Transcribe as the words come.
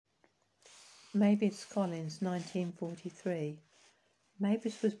Mavis Collins, 1943.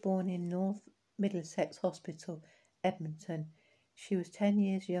 Mavis was born in North Middlesex Hospital, Edmonton. She was 10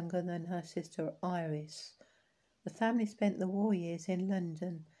 years younger than her sister Iris. The family spent the war years in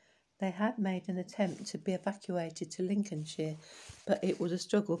London. They had made an attempt to be evacuated to Lincolnshire, but it was a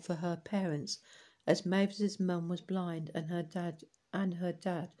struggle for her parents, as Mavis's mum was blind and her dad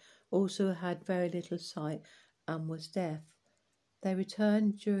also had very little sight and was deaf. They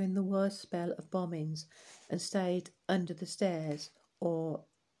returned during the worst spell of bombings and stayed under the stairs or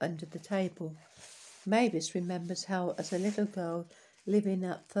under the table. Mavis remembers how, as a little girl, living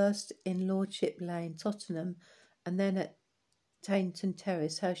at first in Lordship Lane, Tottenham, and then at Tainton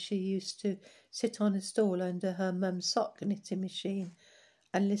Terrace, how she used to sit on a stool under her mum's sock knitting machine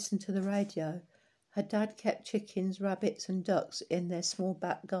and listen to the radio. Her dad kept chickens, rabbits and ducks in their small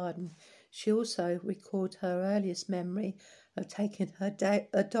back garden. She also recalled her earliest memory of taking her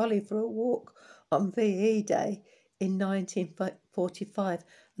dolly for a walk on VE Day in 1945,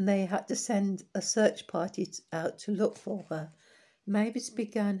 and they had to send a search party out to look for her. Mavis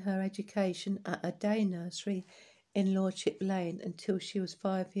began her education at a day nursery in Lordship Lane until she was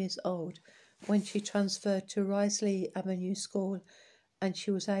 5 years old, when she transferred to Risley Avenue School and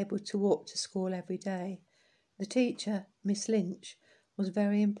she was able to walk to school every day. The teacher, Miss Lynch, was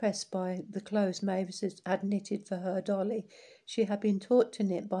very impressed by the clothes Mavis had knitted for her dolly. She had been taught to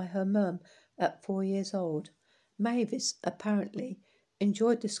knit by her mum at 4 years old. Mavis, apparently,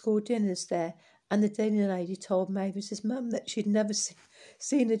 enjoyed the school dinners there, and the dinner lady told Mavis's mum that she'd never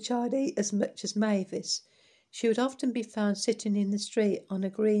seen a child eat as much as Mavis. She would often be found sitting in the street on a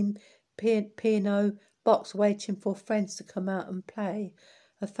green piano box waiting for friends to come out and play.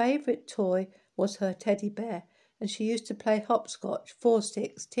 Her favourite toy was her teddy bear, and she used to play hopscotch, four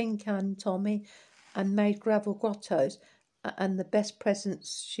sticks, tin can Tommy, and made gravel grottos. And the best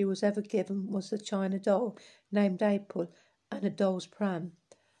presents she was ever given was a china doll named April and a doll's pram.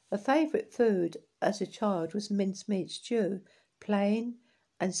 Her favourite food as a child was mincemeat stew, plain,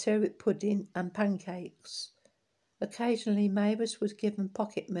 and syrup pudding and pancakes. Occasionally Mavis was given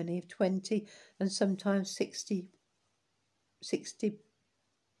pocket money of 20 and sometimes 60p.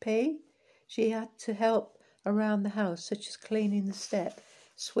 She had to help around the house, such as cleaning the step,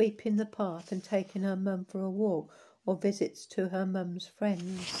 sweeping the path and taking her mum for a walk or visits to her mum's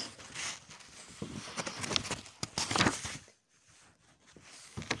friends.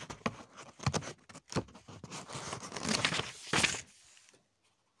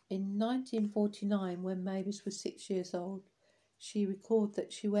 In 1949, when Mavis was 6 years old, she recalled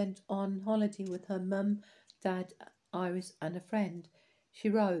that she went on holiday with her mum, dad, Iris and a friend. She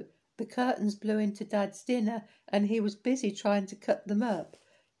wrote, "The curtains blew into Dad's dinner and he was busy trying to cut them up.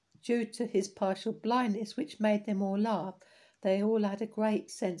 Due to his partial blindness, which made them all laugh, they all had a great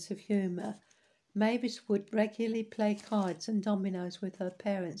sense of humour." Mavis would regularly play cards and dominoes with her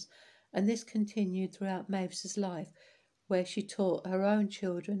parents, and this continued throughout Mavis's life, where she taught her own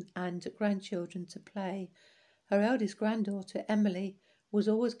children and grandchildren to play. Her eldest granddaughter, Emily, was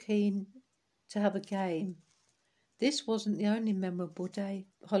always keen to have a game. This wasn't the only memorable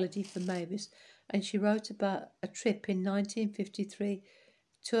holiday for Mavis, and she wrote about a trip in 1953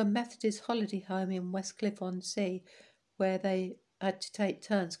 to a Methodist holiday home in Westcliff-on-Sea, where they had to take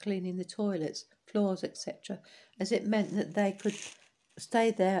turns cleaning the toilets, floors, etc., as it meant that they could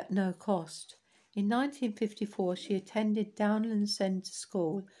stay there at no cost. In 1954, she attended Downland Centre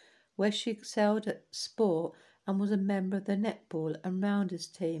School, where she excelled at sport and was a member of the netball and rounders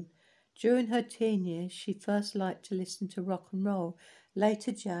team. During her teen years, she first liked to listen to rock and roll,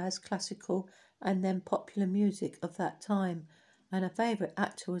 later jazz, classical, and then popular music of that time, and her favourite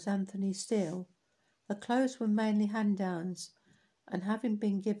actor was Anthony Steele. Her clothes were mainly hand-downs, and having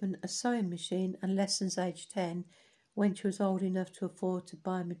been given a sewing machine and lessons aged 10, when she was old enough to afford to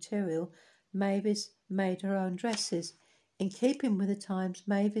buy material, Mavis made her own dresses. In keeping with the times,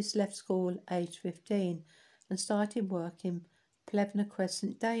 Mavis left school aged 15 and started work in Plevna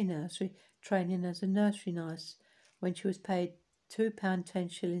Crescent Day Nursery, training as a nursery nurse, when she was paid £2 10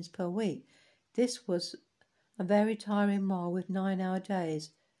 shillings per week. This was a very tiring role with 9-hour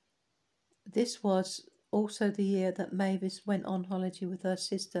days. This was also the year that Mavis went on holiday with her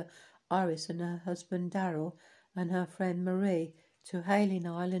sister Iris and her husband Darrell and her friend Marie to Hayling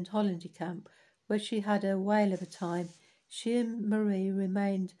Island holiday camp, where she had a whale of a time. She and Marie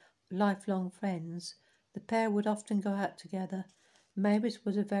remained lifelong friends. The pair would often go out together. Mavis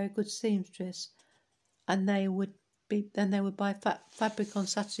was a very good seamstress, and they would buy fabric on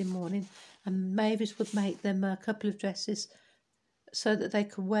Saturday morning, and Mavis would make them a couple of dresses so that they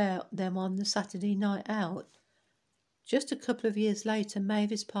could wear them on the Saturday night out. Just a couple of years later,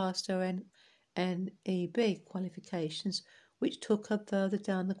 Mavis passed her NEB qualifications, which took her further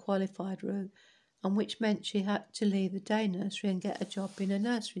down the qualified route, and which meant she had to leave the day nursery and get a job in a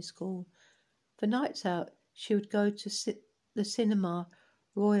nursery school. For nights out, she would go to the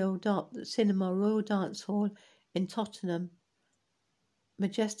Royal Dance Hall in Tottenham,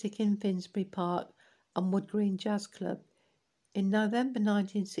 Majestic in Finsbury Park, and Wood Green Jazz Club. In November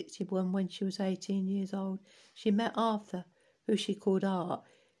 1961, when she was 18 years old, she met Arthur, who she called Art.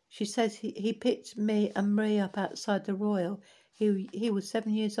 She says he picked me and Marie up outside the Royal. He was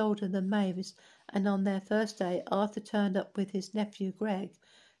 7 years older than Mavis, and on their first day, Arthur turned up with his nephew Greg.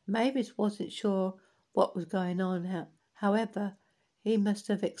 Mavis wasn't sure what was going on. However, he must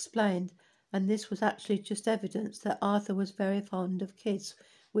have explained, and this was actually just evidence that Arthur was very fond of kids,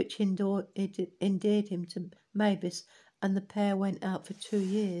 which endeared him to Mavis, and the pair went out for 2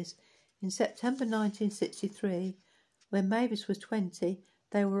 years. In September 1963, when Mavis was 20,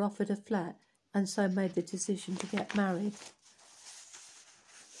 they were offered a flat and so made the decision to get married.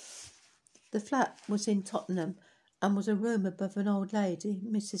 The flat was in Tottenham and was a room above an old lady,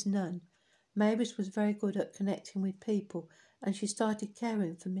 Mrs. Nunn. Mavis was very good at connecting with people, and she started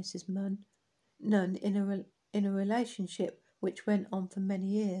caring for Mrs. Nunn in a relationship which went on for many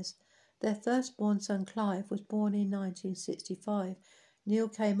years. Their firstborn son Clive was born in 1965. Neil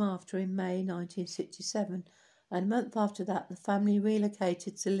came after in May 1967, and a month after that the family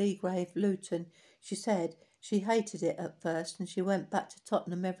relocated to Leagrave, Luton. She said she hated it at first, and she went back to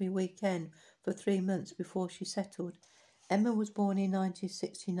Tottenham every weekend for 3 months before she settled. Emma was born in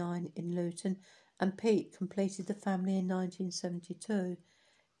 1969 in Luton, and Pete completed the family in 1972.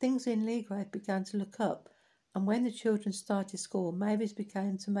 Things in Leagrave began to look up, and when the children started school, Mavis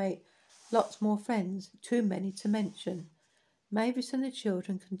began to make lots more friends, too many to mention. Mavis and the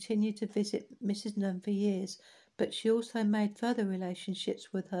children continued to visit Mrs. Nunn for years, but she also made further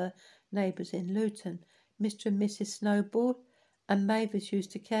relationships with her neighbours in Luton, Mr. and Mrs. Snowball, and Mavis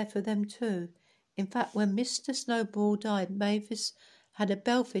used to care for them too. In fact, when Mr. Snowball died, Mavis had a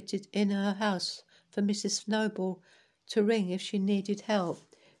bell fitted in her house for Mrs. Snowball to ring if she needed help.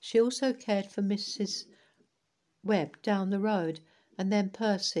 She also cared for Mrs. Webb down the road, and then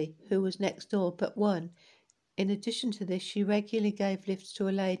Percy, who was next door but one. In addition to this, she regularly gave lifts to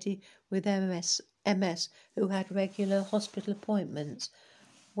a lady with MS who had regular hospital appointments.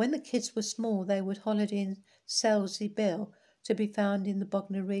 When the kids were small, they would holiday in Selsey Bill, to be found in the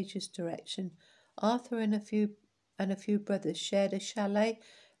Bognor Regis direction. Arthur and a few brothers shared a chalet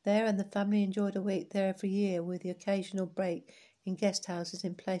there, and the family enjoyed a week there every year, with the occasional break in guest houses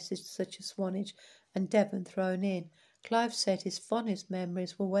in places such as Swanage and Devon thrown in. Clive said his fondest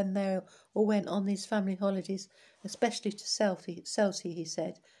memories were when they all went on these family holidays, especially to Selsey, he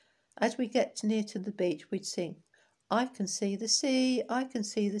said. As we get near to the beach, we'd sing, "I can see the sea, I can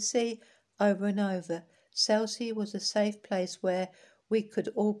see the sea," over and over. Selsey was a safe place where we could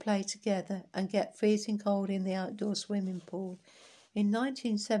all play together and get freezing cold in the outdoor swimming pool. In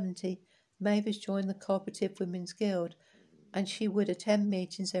 1970, Mavis joined the Cooperative Women's Guild, and she would attend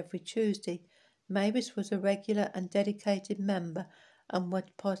meetings every Tuesday. Mavis was a regular and dedicated member and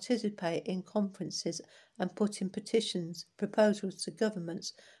would participate in conferences and put in proposals to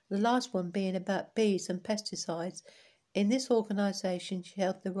governments, the last one being about bees and pesticides. In this organisation, she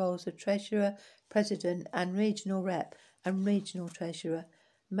held the roles of treasurer, president and regional rep and regional treasurer.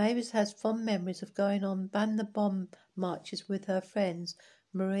 Mavis has fond memories of going on Ban the Bomb marches with her friends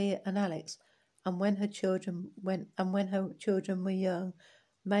Maria and Alex, and when her children were young.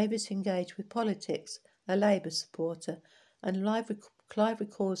 Mavis engaged with politics, a Labour supporter, and Clive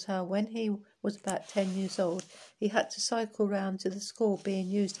recalls how when he was about 10 years old, he had to cycle round to the school being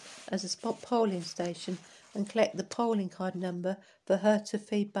used as a polling station and collect the polling card number for her to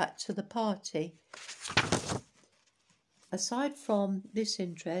feed back to the party. Aside from this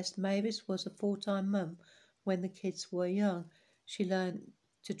interest, Mavis was a full-time mum when the kids were young. She learned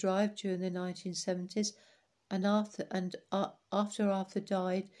to drive during the 1970s, and after Arthur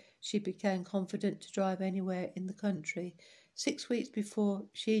died, she became confident to drive anywhere in the country. 6 weeks before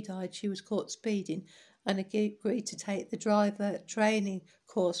she died, she was caught speeding and agreed to take the driver training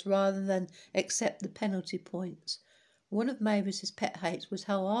course rather than accept the penalty points. One of Mavis's pet hates was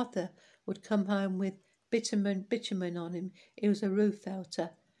how Arthur would come home with bitumen on him. He was a roof felter.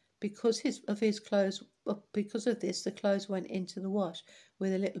 Because of this, the clothes went into the wash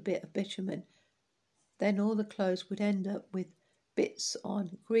with a little bit of bitumen. Then all the clothes would end up with bits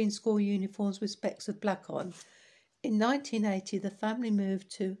on, green school uniforms with specks of black on. In 1980, the family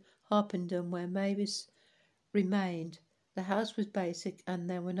moved to Harpenden, where Mavis remained. The house was basic and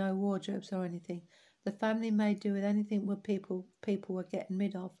there were no wardrobes or anything. The family made do with anything were people were getting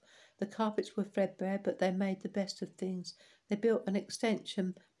rid of. The carpets were threadbare, but they made the best of things. They built an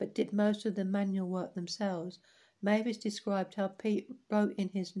extension, but did most of the manual work themselves. Mavis described how Pete wrote in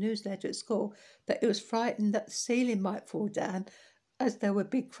his newsletter at school that he was frightened that the ceiling might fall down, as there were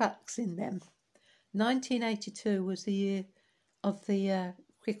big cracks in them. 1982 was the year of the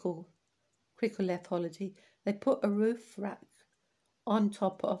Krikalev holiday. They put a roof rack on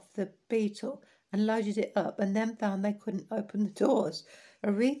top of the Beetle and loaded it up, and then found they couldn't open the doors. A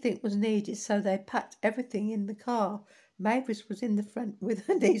rethink was needed, so they packed everything in the car. Mavis was in the front with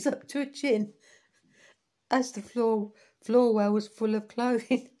her knees up to her chin, as the floorwell was full of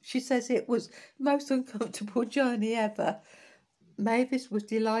clothing. She says it was the most uncomfortable journey ever. Mavis was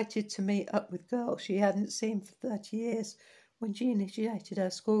delighted to meet up with girls she hadn't seen for 30 years. When she initiated her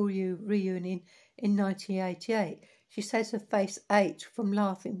school reunion in 1988, she says her face ached from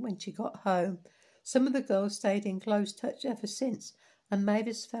laughing when she got home. Some of the girls stayed in close touch ever since, and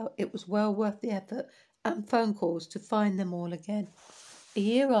Mavis felt it was well worth the effort and phone calls to find them all again. A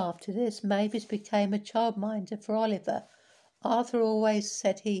year after this, Mavis became a childminder for Oliver. Arthur always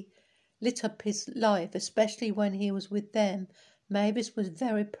said he lit up his life, especially when he was with them. Mavis was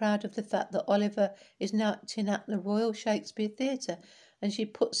very proud of the fact that Oliver is now acting at the Royal Shakespeare Theatre, and she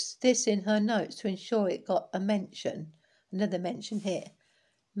puts this in her notes to ensure it got another mention here.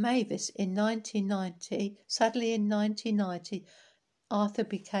 Mavis in 1990, sadly in 1990, Arthur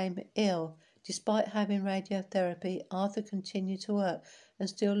became ill. Despite having radiotherapy, Arthur continued to work and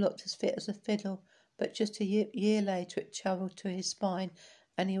still looked as fit as a fiddle, but just a year later it travelled to his spine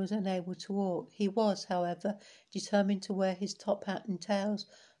and he was unable to walk. He was, however, determined to wear his top hat and tails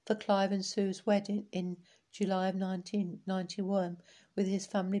for Clive and Sue's wedding in July of 1991 with his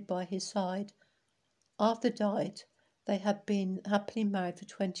family by his side. Arthur died. They had been happily married for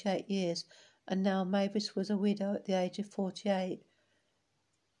 28 years, and now Mavis was a widow at the age of 48.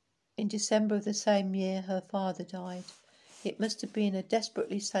 In December of the same year, her father died. It must have been a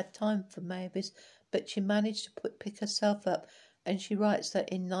desperately sad time for Mavis, but she managed to pick herself up, and she writes that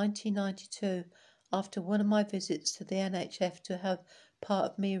in 1992, after one of my visits to the NHF to have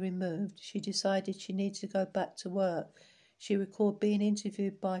part of me removed, she decided she needed to go back to work. She recalled being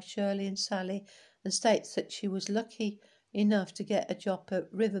interviewed by Shirley and Sally and states that she was lucky enough to get a job at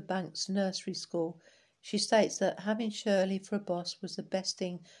Riverbanks Nursery School. She states that having Shirley for a boss was the best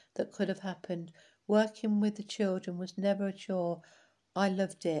thing that could have happened. Working with the children was never a chore. I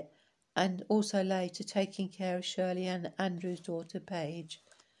loved it. And also later taking care of Shirley and Andrew's daughter Paige.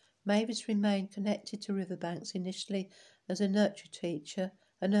 Mavis remained connected to Riverbanks initially as a nursery teacher,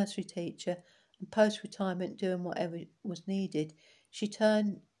 and post-retirement doing whatever was needed. She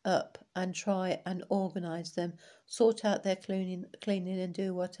turned up and try and organise them, sort out their cleaning and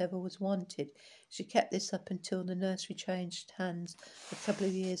do whatever was wanted. She kept this up until the nursery changed hands a couple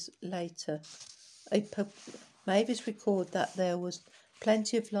of years later. Mavis recalled that there was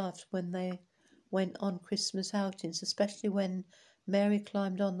plenty of laughs when they went on Christmas outings, especially when Mary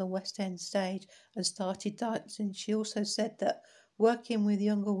climbed on the West End stage and started dancing. She also said that working with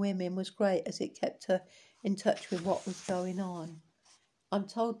younger women was great as it kept her in touch with what was going on. I'm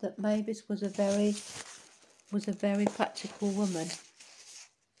told that Mavis was a very practical woman,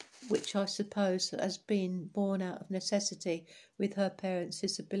 which I suppose has been born out of necessity with her parents'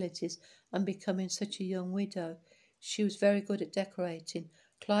 disabilities and becoming such a young widow. She was very good at decorating.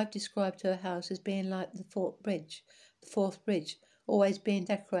 Clive described her house as being like the Forth Bridge, always being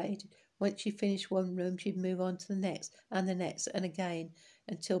decorated. Once she finished one room, she'd move on to the next, and again,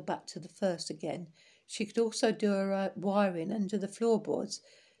 until back to the first again. She could also do her wiring under the floorboards.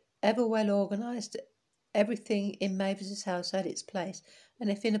 Ever well organised, everything in Mavis's house had its place,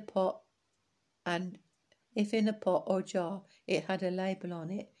 and if in a pot or jar, it had a label on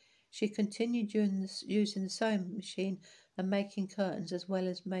it. She continued using the sewing machine and making curtains as well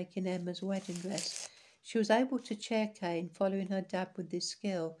as making Emma's wedding dress. She was able to chair cane, following her dad with this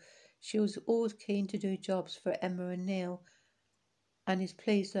skill. She was always keen to do jobs for Emma and Neil, and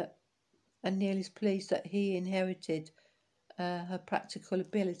Neil is pleased that he inherited her practical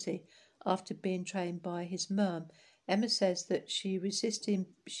ability after being trained by his mum. Emma says that she resisted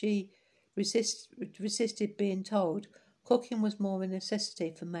being told cooking was more a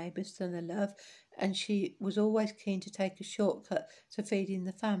necessity for Mavis than a love, and she was always keen to take a shortcut to feeding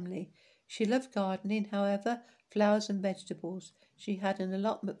the family. She loved gardening, however, flowers and vegetables. She had an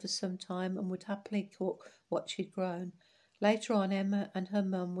allotment for some time and would happily cook what she'd grown. Later on, Emma and her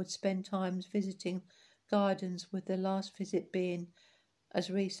mum would spend times visiting gardens, with their last visit being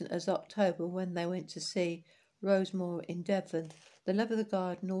as recent as October when they went to see Rosemore in Devon. The love of the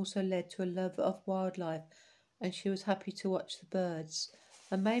garden also led to a love of wildlife, and she was happy to watch the birds.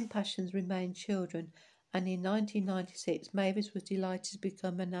 Her main passions remained children, and in 1996 Mavis was delighted to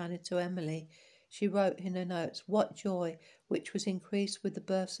become a nana to Emily. She wrote in her notes, "What joy," which was increased with the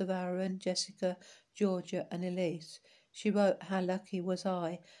births of Aaron, Jessica, Georgia, and Elise. She wrote, "How lucky was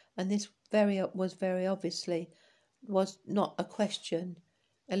I," and this very obviously was not a question.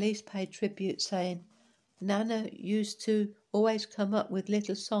 Elise paid tribute, saying, "Nana used to always come up with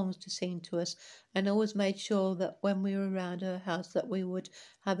little songs to sing to us, and always made sure that when we were around her house that we would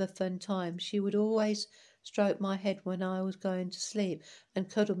have a fun time. She would always stroke my head when I was going to sleep and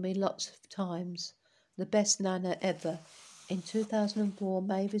cuddle me lots of times. The best Nana ever." In 2004,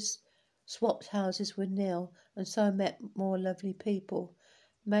 Mavis swapped houses with Neil and so met more lovely people.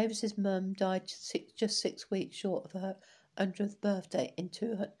 Mavis's mum died just 6 weeks short of her 100th birthday in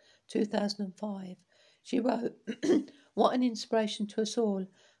 2005. She wrote, "What an inspiration to us all,"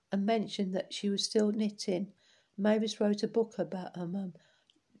 and mentioned that she was still knitting. Mavis wrote a book about her mum,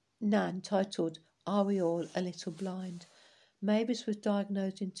 Nan, titled "Are We All a Little Blind?" Mavis was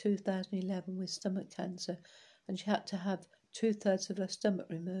diagnosed in 2011 with stomach cancer, and she had to have 2/3 of her stomach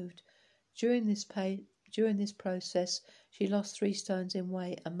removed. During this process, she lost 3 stones in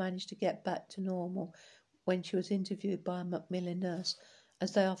weight and managed to get back to normal when she was interviewed by a Macmillan nurse,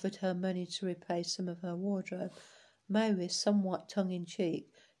 as they offered her money to replace some of her wardrobe. Mavis, somewhat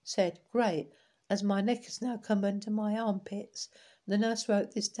tongue-in-cheek, said, "Great, as my neck has now come under my armpits." The nurse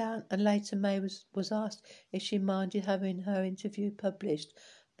wrote this down, and later Mavis was asked if she minded having her interview published,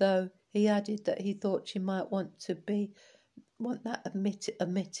 though he added that he thought she might want that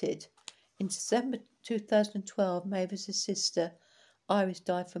omitted. In December 2012, Mavis's sister Iris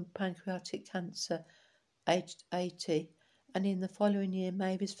died from pancreatic cancer, aged 80, and in the following year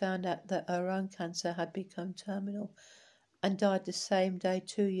Mavis found out that her own cancer had become terminal and died the same day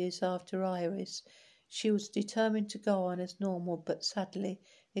 2 years after Iris. She was determined to go on as normal, but sadly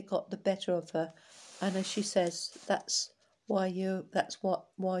it got the better of her, and as she says, why you're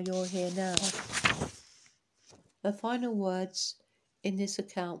here now. Her final words in this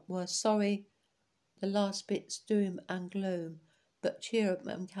account were, "Sorry, the last bit's doom and gloom, but cheer up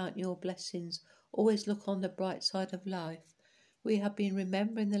and count your blessings. Always look on the bright side of life." We have been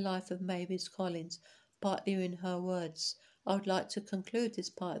remembering the life of Mavis Collins, partly in her words. I would like to conclude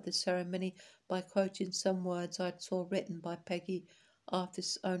this part of the ceremony by quoting some words I saw written by Peggy,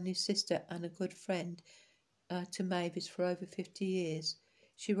 Arthur's only sister and a good friend to Mavis for over 50 years.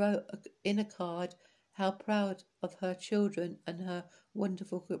 She wrote in a card how proud of her children and her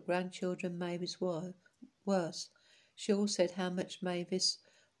wonderful grandchildren Mavis was. She also said how much Mavis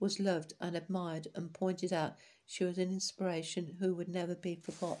was loved and admired, and pointed out she was an inspiration who would never be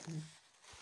forgotten.